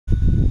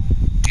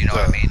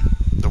know what I mean?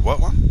 The what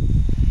one?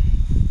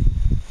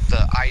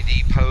 The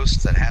ID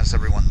post that has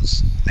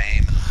everyone's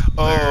name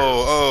and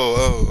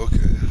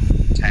okay.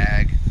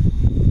 tag.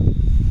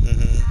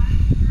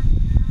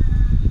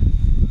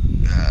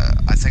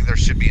 I think there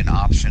should be an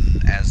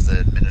option as the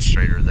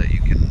administrator that you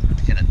can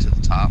pin it to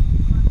the top.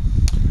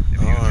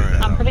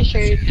 I'm pretty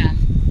sure you can.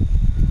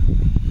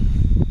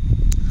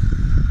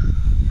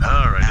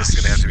 Alright, this is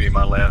gonna have to be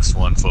my last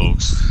one,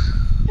 folks.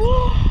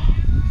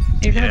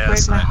 You're gonna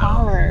break my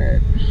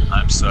heart.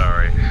 I'm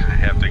sorry. I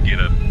have to get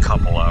a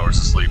couple hours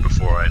of sleep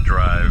before I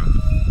drive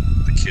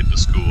the kid to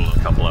school in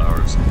a couple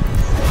hours. So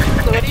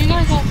what do you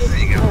guys have to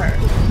do?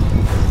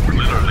 We're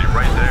literally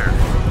right there.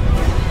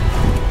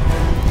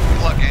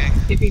 Good luck, gang.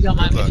 If you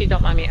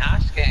don't mind me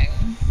asking.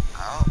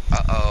 Oh,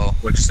 uh-oh.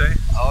 What'd you say?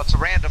 Oh, it's a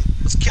random.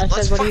 Let's I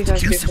said, what do you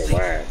guys do for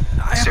work?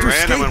 It's a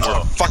random and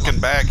we're fucking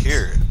back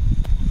here.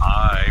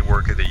 I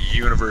work at the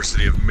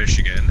University of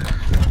Michigan.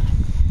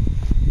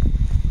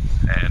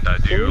 And I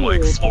do,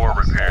 like, floor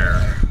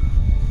repair.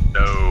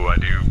 No, I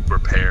do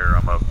repair.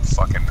 I'm a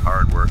fucking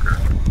hard worker.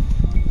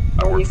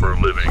 I work for a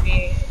living.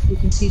 You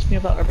can teach me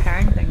about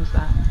repairing things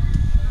then.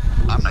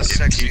 I'm the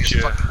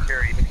sexiest fucking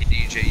karaoke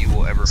DJ you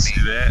will ever meet.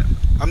 See that?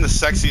 I'm the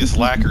sexiest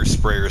lacquer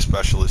sprayer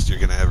specialist you're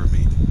gonna ever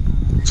meet.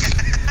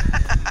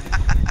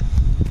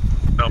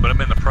 No, but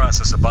I'm in the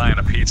process of buying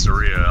a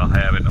pizzeria. I'll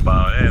have it in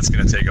about, it's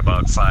going to take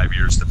about 5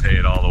 years to pay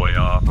it all the way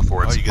off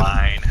before it's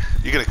mine.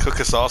 You're going to cook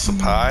us all some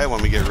pie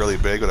when we get really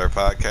big with our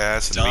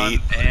podcast and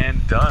meat? Done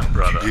and done,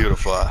 brother.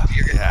 Beautiful.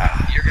 You're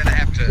gonna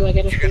have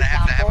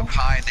to have a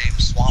pie named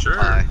Swamp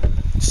Pie.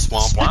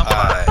 Swamp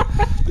Pie.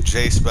 The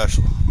J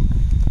special.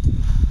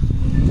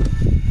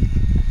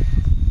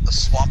 The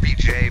Swampy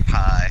J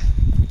pie.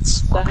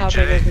 So how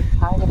big is this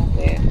pie gonna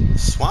be?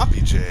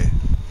 Swampy J.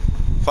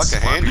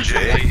 Fucking handy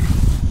J.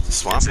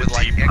 Swamp with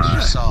like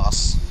extra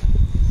sauce.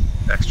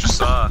 Extra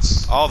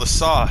sauce. All the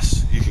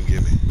sauce you can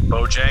give me.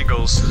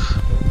 Bojangles.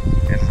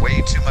 And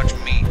way too much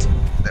meat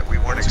that we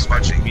weren't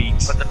expecting. Meat.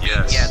 But the meat,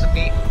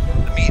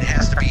 the meat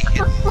has to be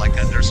hidden like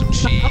under some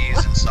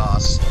cheese and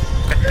sauce.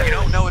 You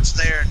don't know it's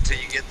there until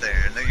you get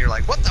there, and then you're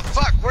like, "What the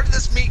fuck? Where did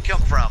this meat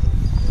come from?"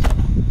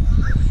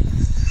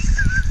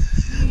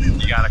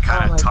 You gotta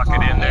kind of tuck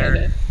it in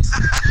there.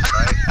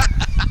 Right?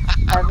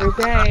 Every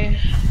day.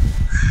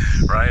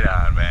 Right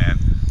on, man.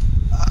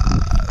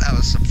 That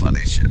was some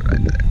funny shit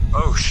right there.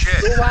 Oh shit!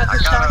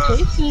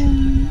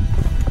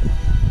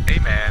 Hey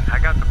man, I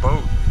got the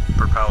boat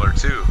propeller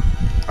too.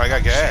 I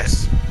got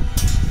gas.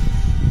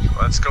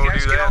 Let's go do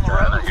that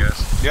then, I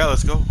guess. Yeah,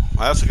 let's go.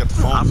 I also got the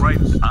phone. I'm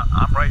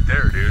right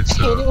there, dude.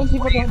 So. I hate it when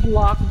people don't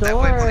block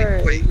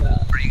doors. Wait,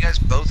 are you guys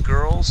both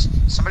girls?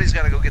 Somebody's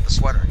got to go get the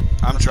sweater.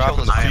 I'm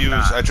dropping the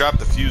fuse. I dropped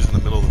the fuse in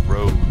the middle of the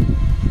road.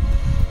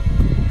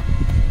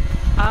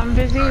 I'm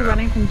busy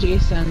running from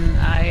Jason.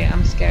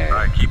 I'm scared.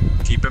 Alright,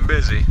 keep him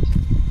busy.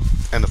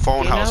 And the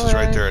phone house is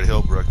right there at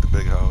Hillbrook, the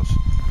big house.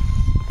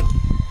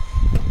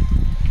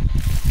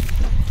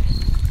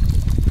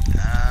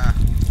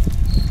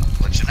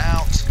 Glitching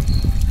out.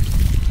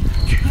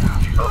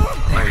 Oh,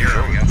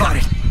 here we go.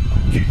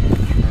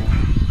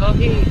 Oh,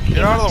 he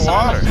get out of the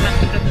water.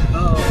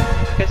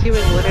 Because he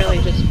was literally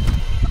just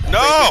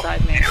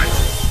beside me.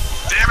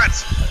 Damn it!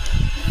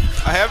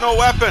 I have no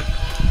weapon.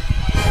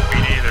 Me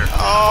neither.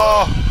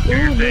 Oh,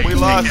 we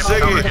lost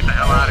Ziggy. Get the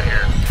hell out of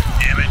here.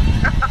 Damn it.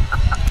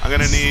 I'm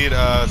gonna need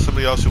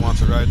somebody else who wants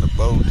to ride in the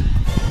boat.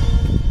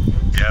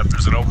 Yeah,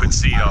 there's an open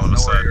seat all of a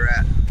sudden. Where you're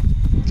at.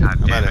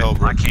 God damn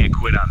it. I can't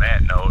quit on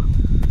that note.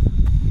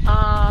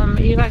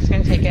 You guys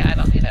can take it. I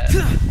don't need it.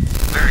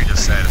 Very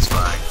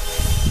dissatisfying.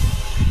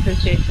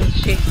 Because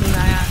Jason's chasing my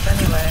ass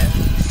anyway.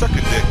 Suck a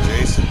dick,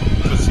 Jason.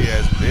 Pussy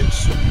ass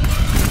bitch.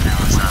 Now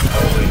it's not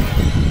holy.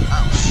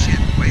 Oh shit,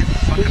 wait the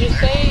fuck. Did you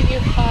say you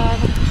had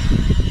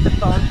the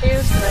phone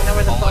fuse? Because I know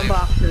where the phone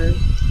box is.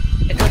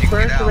 It's a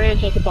first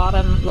ridge at the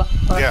bottom left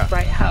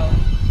right house.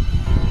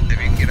 If you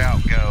can get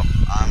out, go.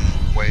 I'm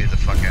way the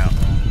fuck out.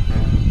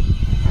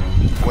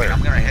 Where?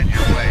 I'm gonna head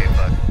your way,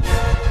 but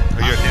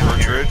are you at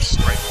First Ridge?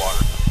 Straight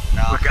water.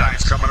 No, look out,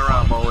 he's coming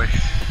around, Molly.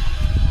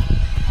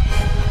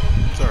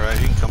 It's alright,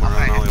 he can come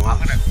around all he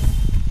wants.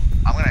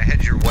 I'm gonna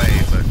head your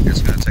way, but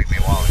it's gonna take me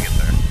a while to get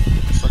there.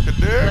 Suck a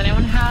dick. Does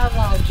anyone have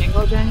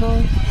jingle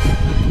jangles?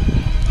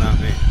 Not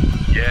me.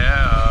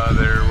 Yeah,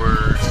 there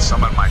were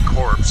some on my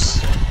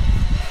corpse.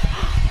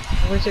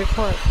 Where's your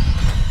corpse?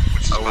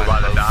 Over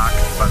by the dock,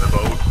 by the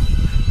boat.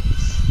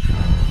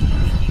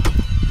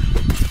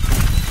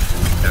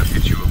 That'll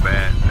get you a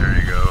bat. There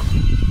you go.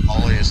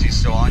 Molly, is he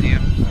still on you?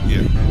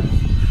 Yeah.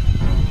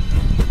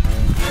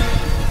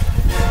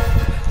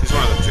 He's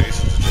one of them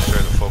Jasons that just try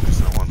to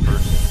focus on one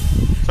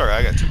person. Sorry,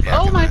 I got two.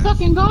 Oh my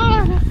fucking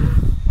god!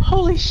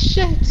 Holy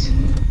shit!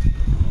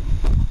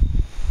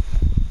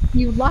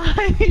 You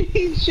lied!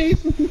 He's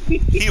chasing me!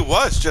 He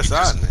was just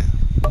on, man.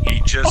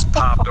 He just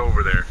popped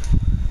over there.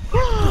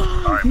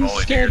 Alright,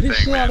 Molly, do your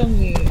thing, man. Of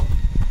me.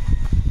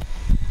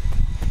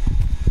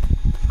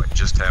 But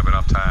just have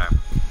enough time.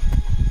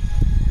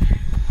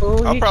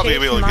 Oh, I'll probably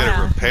be able to get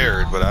it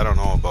repaired, but I don't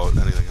know about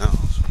anything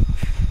else.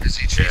 Is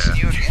he chasing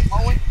you again,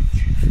 Molly?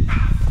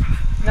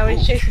 No,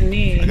 he's chasing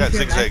me. I got He's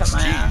doing knife Zigzag's up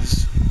my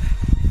ass. keys.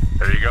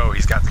 There you go.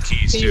 He's got the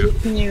keys too.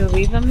 Can you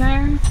leave them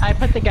there? I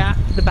put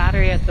the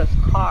battery at this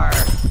car.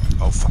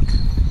 Oh fuck.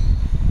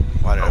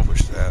 Why did I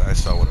push that? I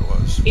saw what it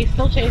was. He's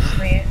still chasing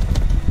me.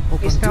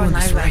 He's throwing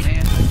knives at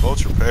me.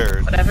 Boat's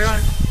repaired. But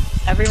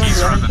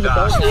everyone's running to the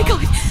boat now.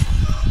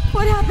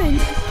 What happened?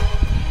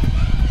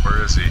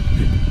 Where is he?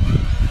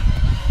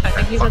 I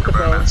think he's at the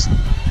boat.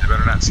 You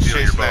better not steal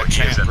your Chasing boat. that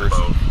He is champ at the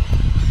boat.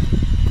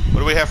 What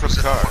do we have for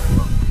the car?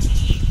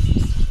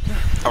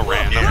 A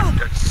random.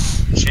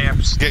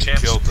 Champ's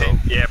killed pinned.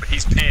 though. Yeah, but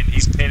he's pinned.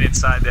 He's pinned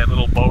inside that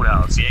little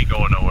boathouse. He ain't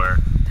going nowhere.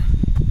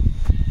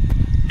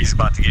 He's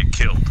about to get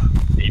killed.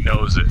 He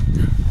knows it.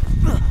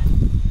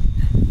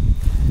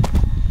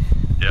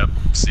 Yep.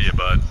 See ya,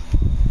 bud.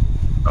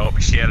 Oh,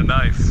 she had a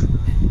knife.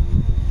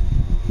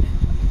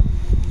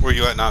 Where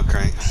you at now,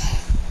 Crank?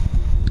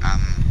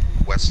 I'm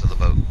west of the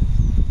boat.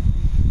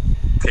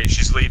 Okay,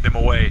 she's leading him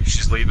away.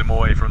 She's leading him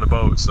away from the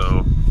boat,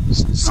 so...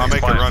 I'll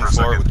make a run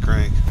for it with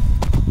Crank.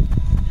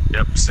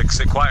 Yep,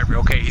 sit quiet.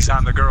 Okay, he's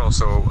on the girl,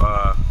 so,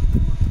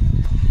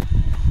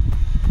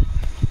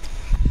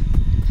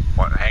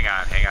 What? Hang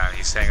on.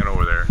 He's hanging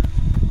over there.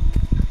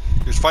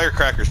 There's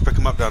firecrackers. Pick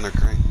them up down there,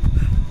 Crank.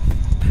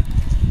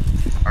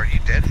 Are you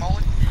dead,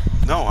 Molly?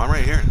 No, I'm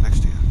right here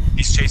next to you.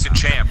 He's chasing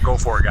Champ. Go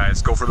for it,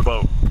 guys. Go for the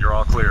boat. You're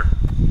all clear.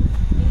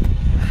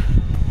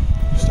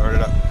 Start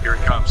it up. Here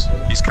he comes.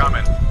 He's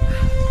coming.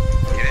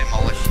 Get in,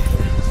 Molly.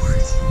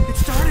 It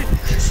started.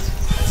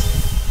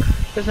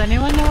 Does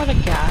anyone know where the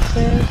gas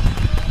is?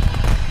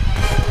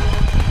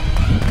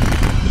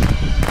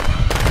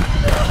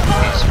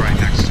 He's right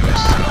next to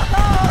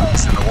us.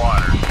 He's in the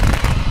water.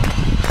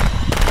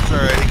 It's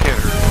alright, he can't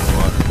hurt us in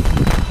the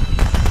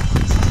water.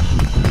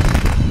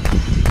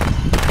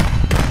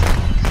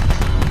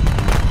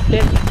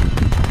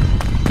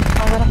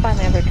 I want to find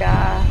the other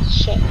gas.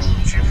 Shit.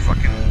 Don't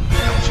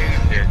you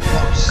get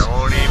close.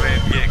 Don't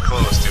even get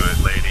close to it,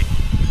 lady.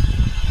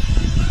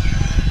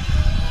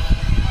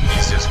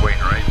 He's just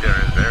waiting right there.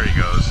 There he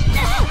goes.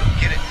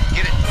 Get it.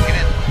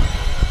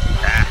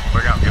 Ah,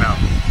 look out, get out.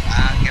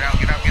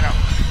 Get out.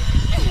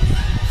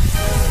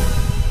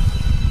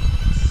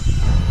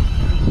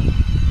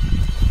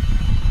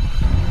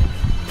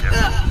 Yep,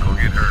 go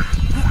get her.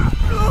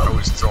 Oh,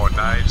 he's throwing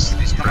knives.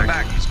 He's coming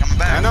back.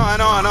 I know.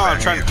 I'm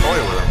trying to toy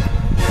with him.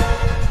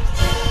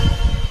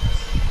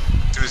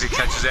 As soon as he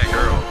catches that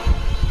girl.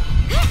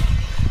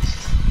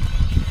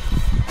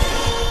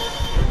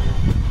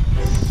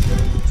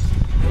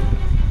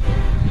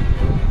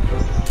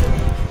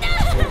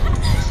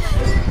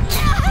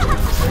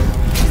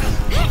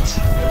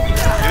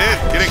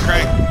 Get in,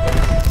 Crank.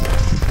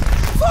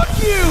 Fuck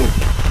you!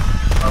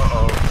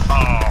 Uh-oh.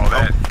 Oh,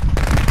 that...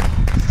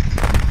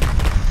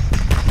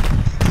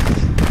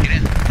 Get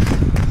in.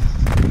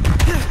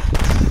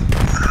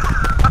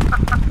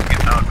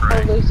 Get out, Oh,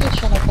 right? Lucy's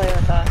trying to play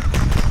with us.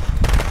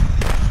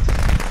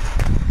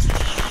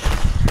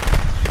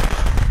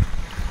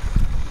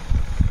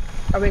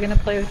 Are we gonna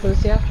play with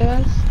Lucy after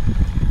this?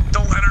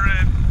 Don't let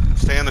her in.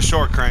 Stay on the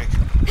shore, Crank.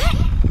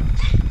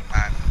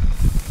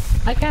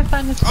 I can't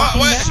find this Oh,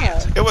 fucking wait!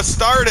 gas. It was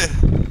started!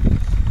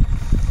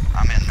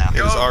 I'm in now.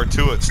 It was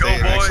R2 it. Stay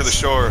Go, next to the boys.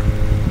 shore.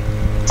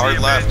 See Hard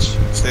ya, left.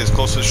 bitch. Stay as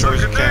close to the shore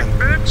as you Suck it back, can.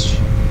 bitch.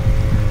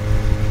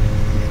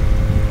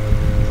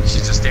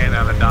 She's just standing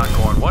on the dock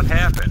going, what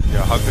happened?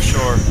 Yeah, hug the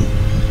shore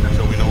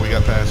until we know we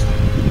got past it.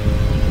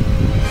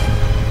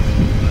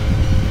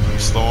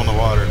 He's slow in the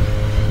water.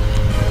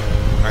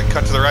 Alright,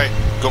 cut to the right.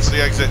 Go for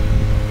the exit.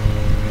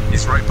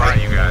 He's right by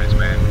you guys,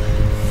 man.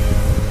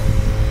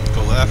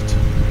 Go left.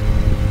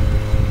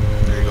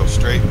 There you go,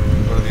 straight.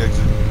 Go to the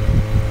exit.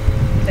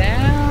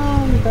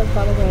 Down, that's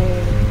by the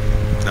way.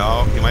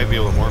 No, you might be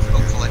able to morph in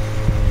here. Hopefully.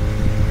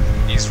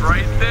 He's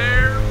right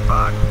there.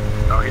 Fuck.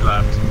 Oh, he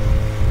left.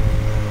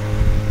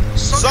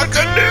 Suck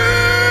a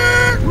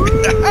dick!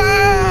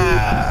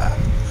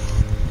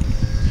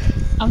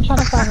 I'm trying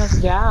to find this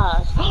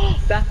gas.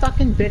 That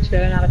fucking bitch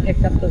better not have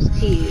picked up those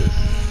keys.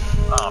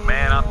 Oh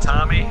man, I'm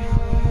Tommy.